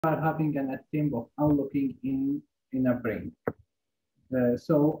are having an attempt of unlocking in a brain.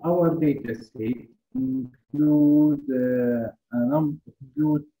 So our data set include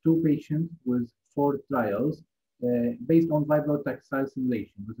two patients with 4 trials based on vibro tactile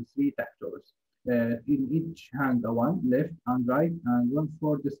simulation with 3 tactors. In each hand, one left and right, and one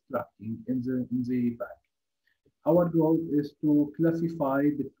for distracting in the back. Our goal is to classify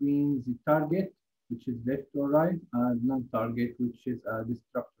between the target, which is left or right, and non-target, which is a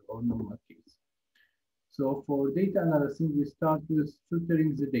destructor or normal case. So for data analysis, we start with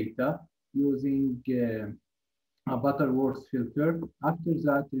filtering the data using a Butterworth filter. After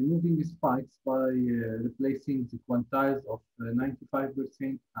that, removing spikes by replacing the quantiles of 95%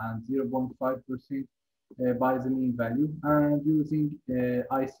 and 0.5% by the mean value, and using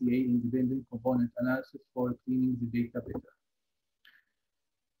ICA, independent component analysis, for cleaning the data better.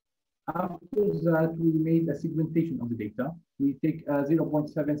 After that, we made a segmentation of the data. We take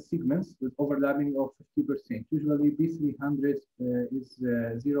 0.7 segments with overlapping of 50%. Usually, B300 is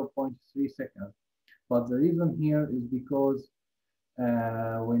 0.3 seconds. But the reason here is because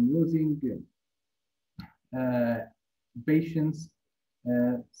when using patients,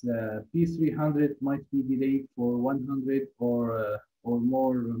 the P300 might be delayed for 100 or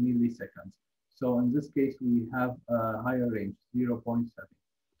more milliseconds. So in this case, we have a higher range, 0.7.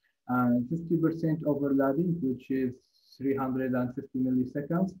 And 50% overlapping, which is 350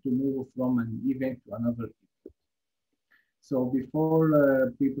 milliseconds to move from an event to another event. So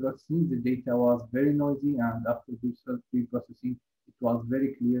before pre-processing, the data was very noisy, and after pre-processing, it was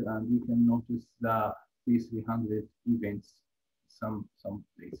very clear, and we can notice the P300 events some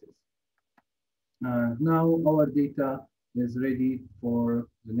places. And now our data is ready for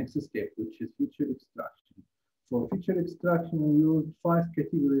the next step, which is feature extraction. For feature extraction, we use 5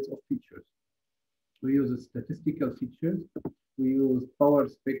 categories of features. We use statistical features. We use power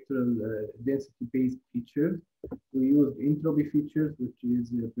spectral density-based features. We use entropy features, which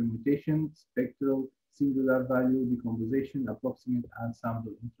is permutation, spectral, singular value, decomposition, approximate, and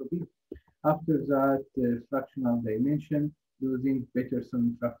sample entropy. After that, fractional dimension, using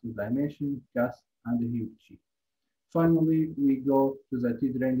Peterson fractal dimension, CAS, and the Hugh. Finally, we go to the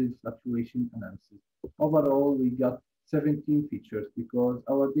t-trended fluctuation analysis. Overall, we got 17 features because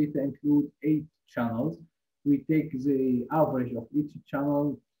our data include 8 channels. We take the average of each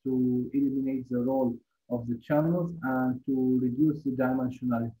channel to eliminate the role of the channels and to reduce the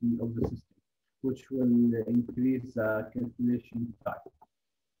dimensionality of the system, which will increase the calculation time.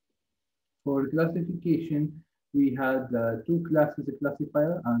 For classification, we had 2 classes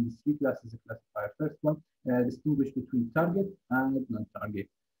classifier and 3 classes classifier. First one, distinguish between target and non-target.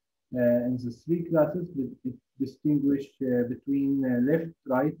 In the 3 classes, it distinguish between left,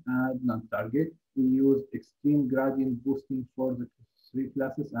 right, and non-target. We use extreme gradient boosting for the 3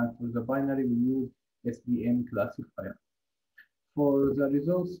 classes, and for the binary, we use SBM classifier. For the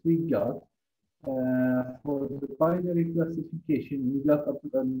results we got, for the binary classification, we got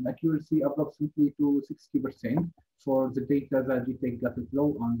an accuracy approximately to 60%. For the data that GTech got it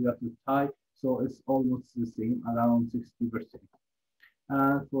low and got it high, so it's almost the same, around 60%.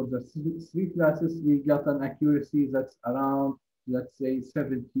 And for the 3 classes, we got an accuracy that's around, let's say,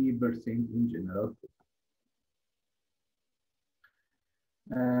 70% in general.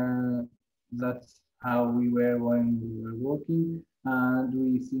 That's how we were when we were working. And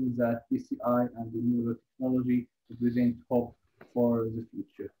we think that PCI and the neurotechnology represent hope for the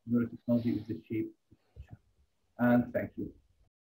future. Neurotechnology is the shape of the future. And thank you.